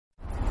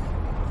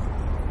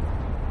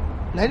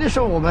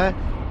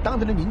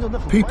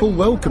People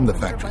welcomed the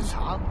factories,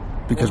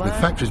 because with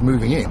factories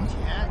moving in,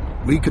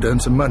 we could earn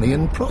some money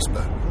and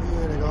prosper.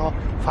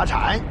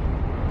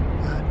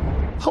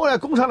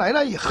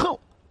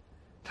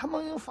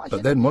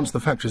 But then once the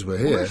factories were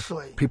here,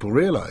 people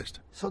realized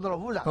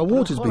our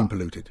water's been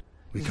polluted.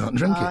 We can't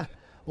drink it.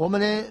 Our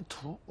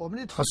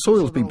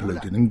soil's been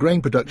polluted and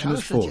grain production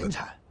has fallen.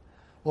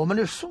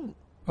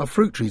 Our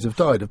fruit trees have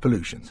died of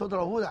pollution.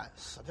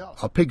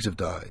 Our pigs have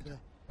died.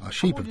 Our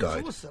sheep have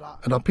died.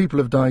 And our people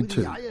have died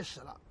too.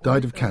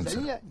 Died of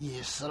cancer.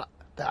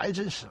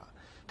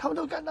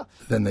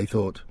 Then they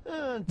thought,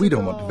 we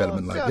don't want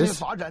development like this,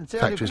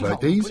 factories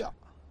like these.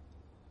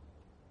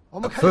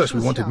 At first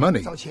we wanted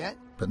money,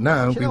 but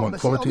now we want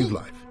quality of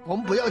life.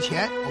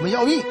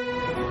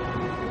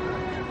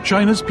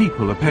 China's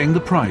people are paying the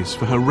price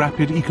for her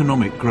rapid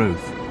economic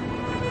growth.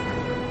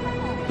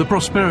 The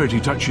prosperity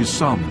touches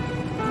some,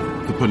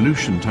 the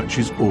pollution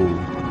touches all.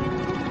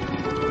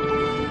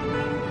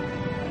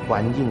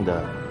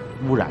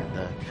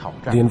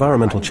 The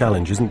environmental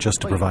challenge isn't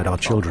just to provide our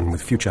children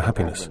with future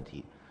happiness,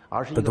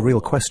 but the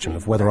real question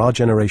of whether our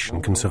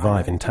generation can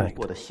survive intact.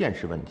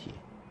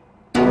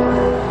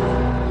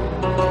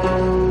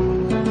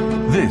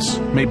 This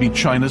may be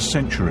China's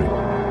century.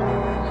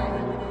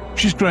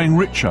 She's growing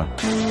richer,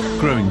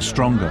 growing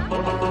stronger.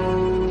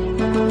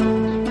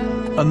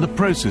 And the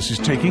process is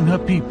taking her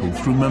people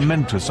through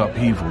momentous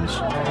upheavals.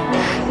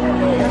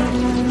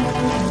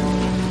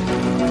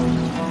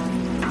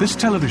 This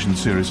television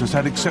series has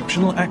had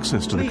exceptional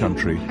access to the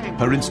country,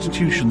 her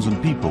institutions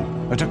and people,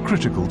 at a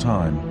critical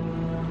time.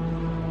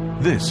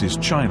 This is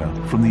China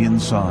from the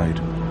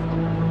inside.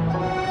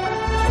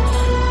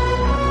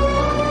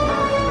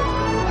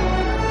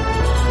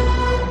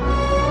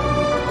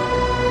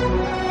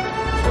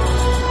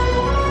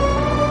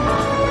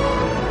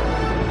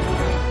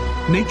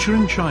 Nature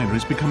in China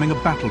is becoming a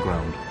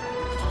battleground,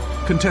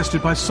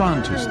 contested by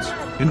scientists,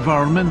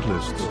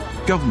 environmentalists,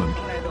 government,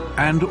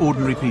 and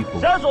ordinary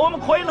people.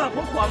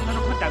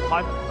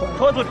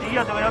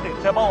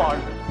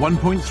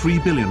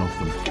 1.3 billion of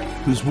them,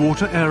 whose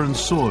water, air and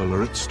soil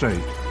are at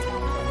stake.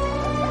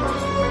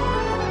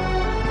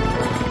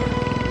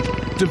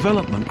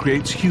 Development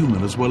creates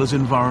human as well as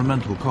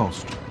environmental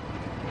cost.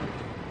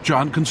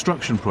 Giant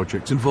construction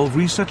projects involve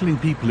resettling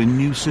people in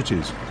new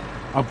cities,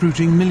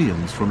 uprooting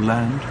millions from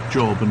land,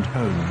 job and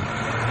home.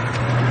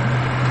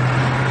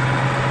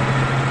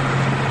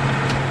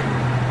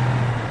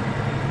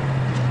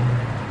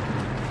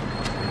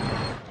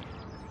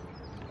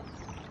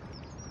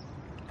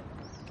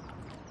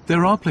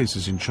 There are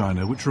places in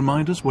China which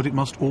remind us what it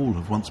must all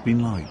have once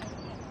been like.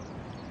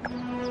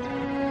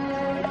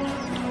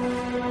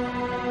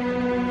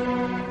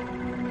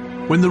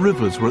 When the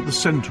rivers were at the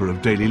centre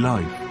of daily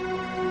life.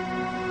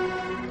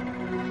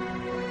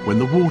 When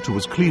the water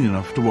was clean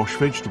enough to wash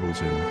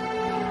vegetables in.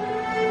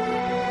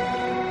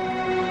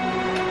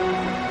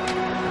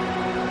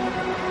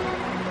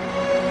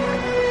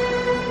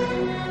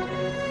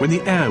 When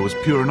the air was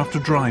pure enough to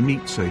dry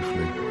meat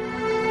safely.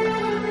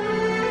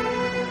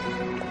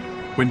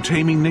 When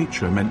taming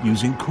nature meant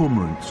using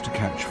cormorants to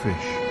catch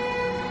fish.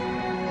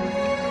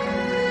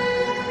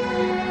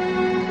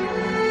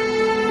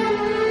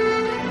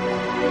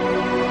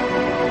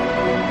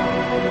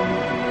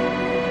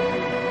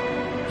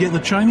 Yet the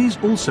Chinese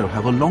also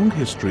have a long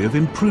history of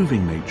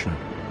improving nature.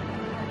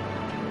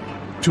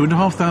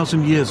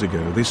 2,500 years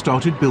ago, they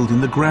started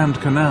building the Grand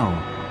Canal,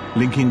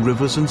 linking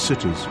rivers and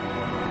cities.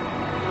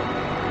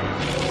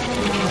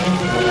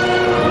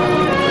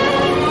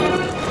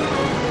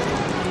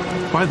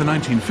 By the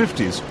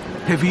 1950s,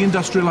 heavy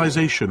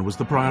industrialization was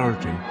the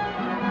priority.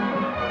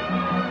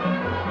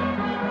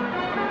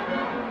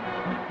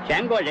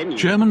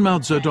 Chairman Mao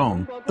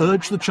Zedong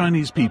urged the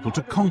Chinese people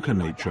to conquer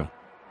nature,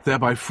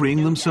 thereby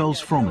freeing themselves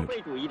from it.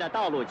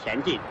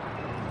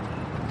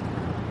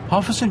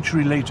 Half a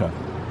century later,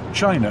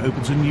 China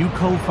opens a new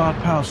coal-fired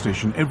power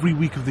station every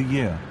week of the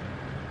year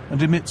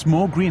and emits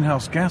more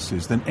greenhouse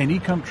gases than any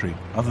country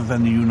other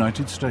than the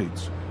United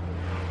States.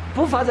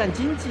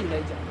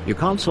 You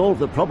can't solve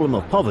the problem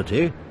of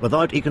poverty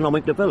without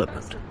economic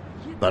development.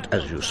 But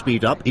as you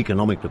speed up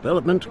economic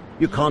development,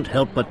 you can't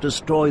help but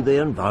destroy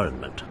the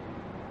environment.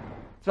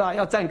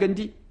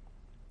 To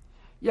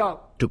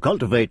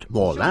cultivate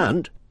more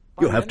land,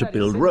 you have to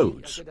build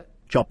roads,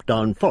 chop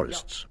down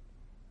forests.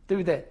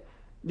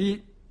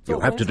 You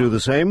have to do the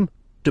same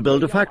to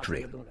build a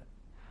factory.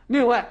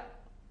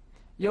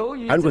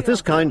 And with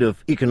this kind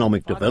of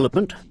economic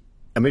development,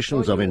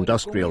 emissions of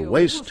industrial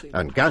waste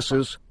and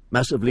gases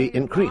massively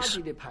increase,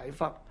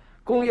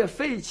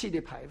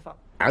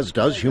 as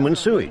does human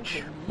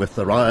sewage, with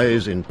the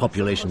rise in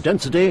population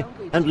density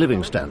and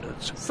living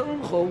standards.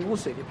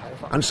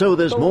 And so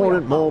there's more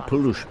and more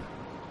pollution.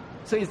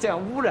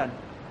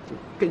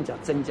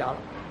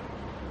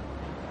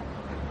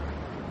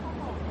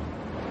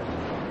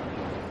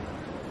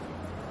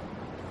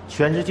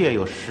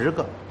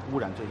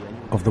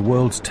 Of the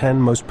world's 10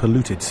 most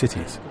polluted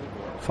cities,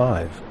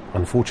 5,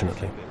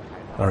 unfortunately,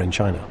 are in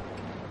China.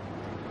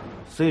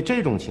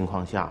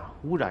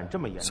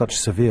 Such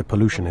severe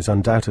pollution is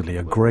undoubtedly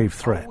a grave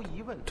threat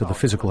to the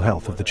physical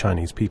health of the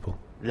Chinese people.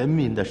 The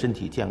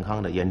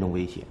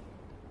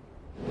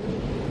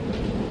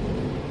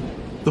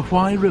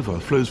Huai River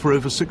flows for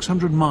over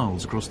 600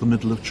 miles across the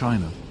middle of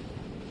China,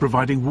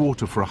 providing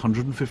water for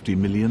 150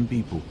 million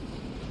people.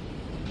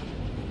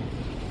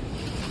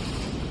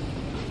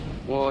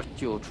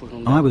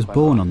 I was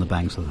born on the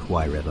banks of the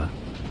Huai River.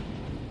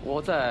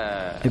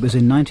 It was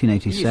in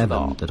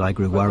 1987 that I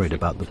grew worried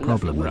about the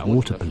problem of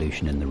water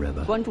pollution in the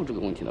river.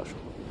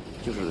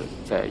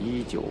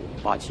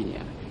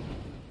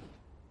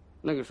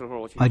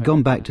 I'd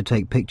gone back to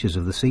take pictures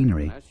of the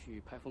scenery,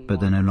 but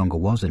there no longer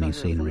was any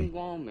scenery.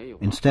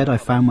 Instead, I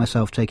found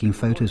myself taking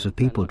photos of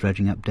people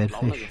dredging up dead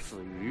fish.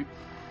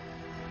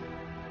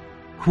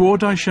 Huo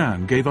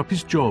Daishan gave up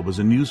his job as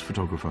a news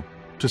photographer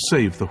to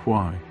save the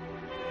Huai.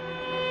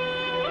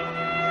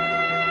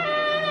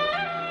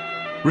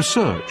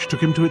 Research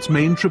took him to its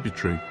main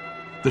tributary,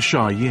 the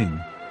Shaying.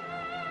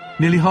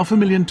 Nearly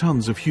 500,000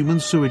 tons of human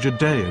sewage a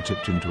day are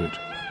tipped into it,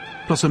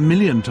 plus 1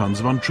 million tons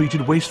of untreated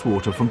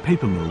wastewater from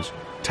paper mills,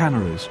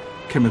 tanneries,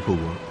 chemical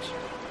works.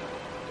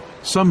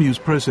 Some use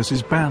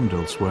processes banned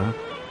elsewhere.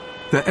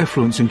 Their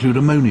effluents include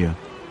ammonia,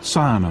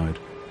 cyanide,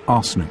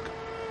 arsenic.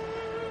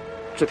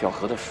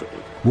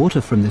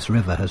 Water from this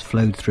river has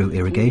flowed through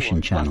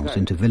irrigation channels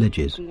into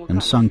villages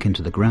and sunk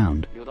into the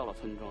ground.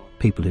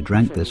 People who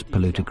drank this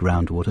polluted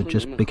groundwater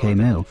just became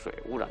ill.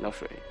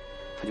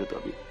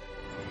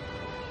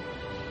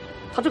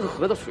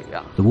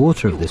 The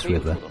water of this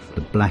river,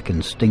 the black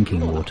and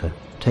stinking water,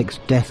 takes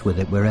death with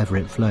it wherever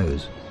it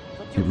flows.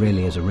 It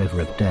really is a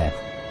river of death.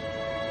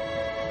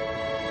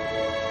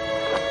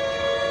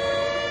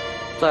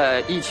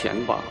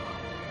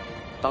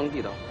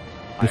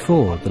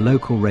 Before, the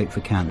local rate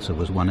for cancer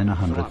was 1 in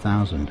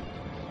 100,000.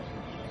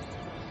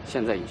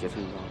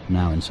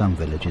 Now in some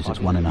villages it's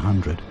 1 in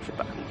 100.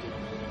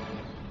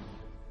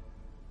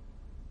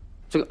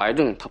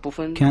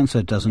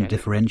 Cancer doesn't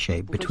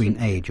differentiate between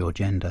age or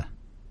gender.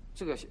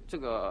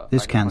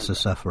 This cancer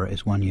sufferer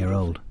is 1 year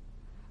old.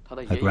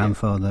 Her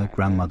grandfather,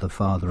 grandmother,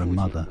 father and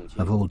mother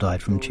have all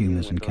died from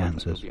tumours and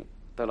cancers.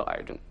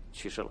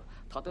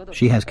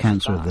 She has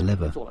cancer of the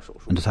liver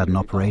and has had an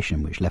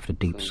operation which left a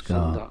deep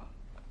scar.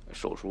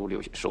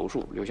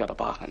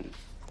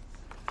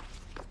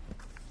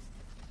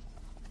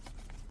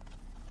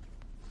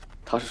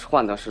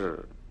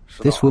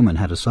 This woman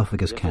had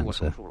esophagus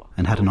cancer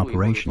and had an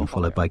operation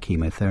followed by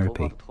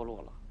chemotherapy.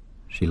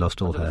 She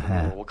lost all her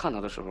hair.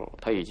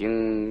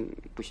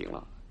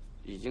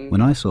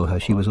 When I saw her,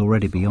 she was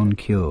already beyond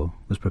cure,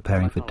 was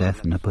preparing for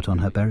death and had put on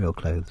her burial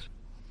clothes.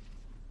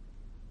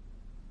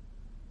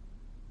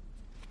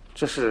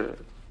 This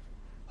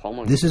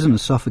is an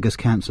esophagus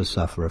cancer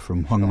sufferer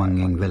from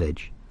Huangmangying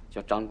village.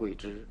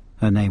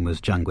 Her name was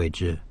Zhang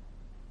Guizhi.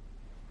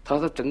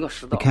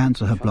 The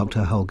cancer had blocked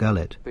her whole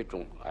gullet.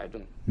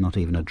 Not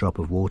even a drop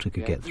of water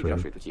could get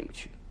through.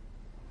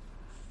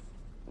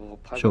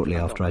 Shortly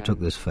after I took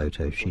this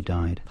photo, she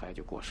died.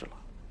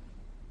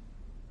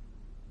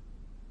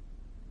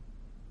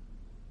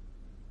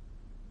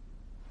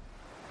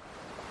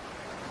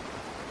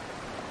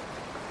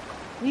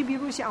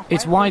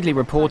 It's widely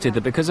reported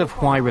that because of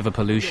Huai River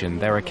pollution,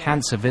 there are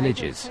cancer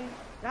villages.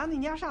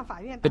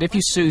 But if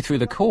you sue through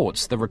the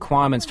courts, the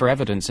requirements for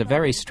evidence are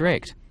very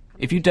strict.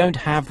 If you don't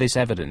have this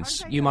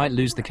evidence, you might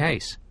lose the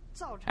case.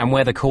 And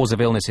where the cause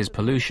of illness is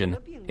pollution,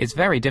 it's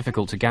very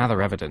difficult to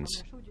gather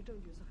evidence.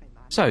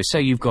 So,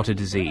 say you've got a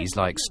disease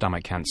like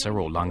stomach cancer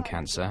or lung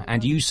cancer,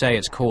 and you say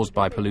it's caused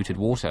by polluted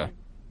water.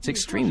 It's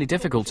extremely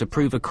difficult to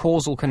prove a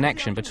causal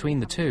connection between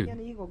the two.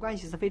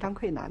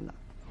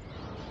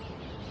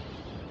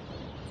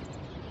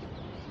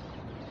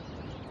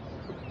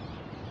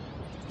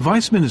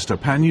 Vice Minister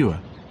Pan Yue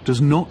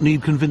does not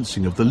need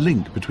convincing of the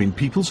link between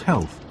people's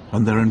health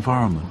and their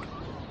environment.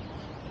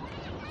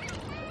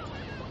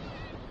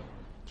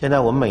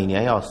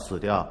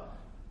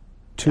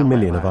 2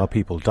 million of our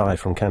people die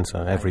from cancer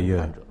every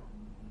year.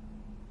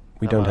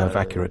 We don't have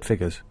accurate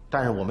figures.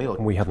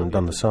 We haven't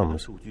done the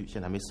sums.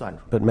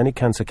 But many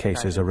cancer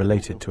cases are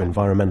related to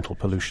environmental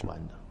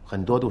pollution.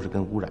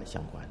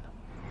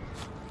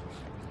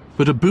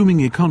 But a booming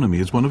economy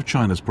is one of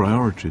China's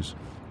priorities,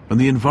 and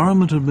the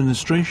Environment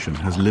Administration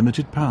has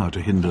limited power to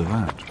hinder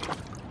that.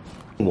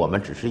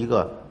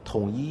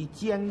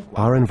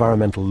 Our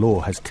environmental law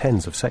has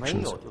tens of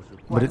sections,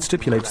 but it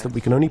stipulates that we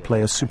can only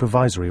play a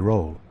supervisory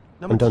role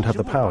and don't have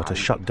the power to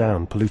shut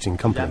down polluting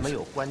companies.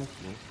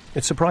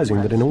 It's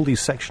surprising that in all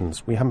these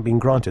sections we haven't been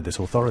granted this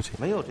authority.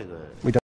 We don't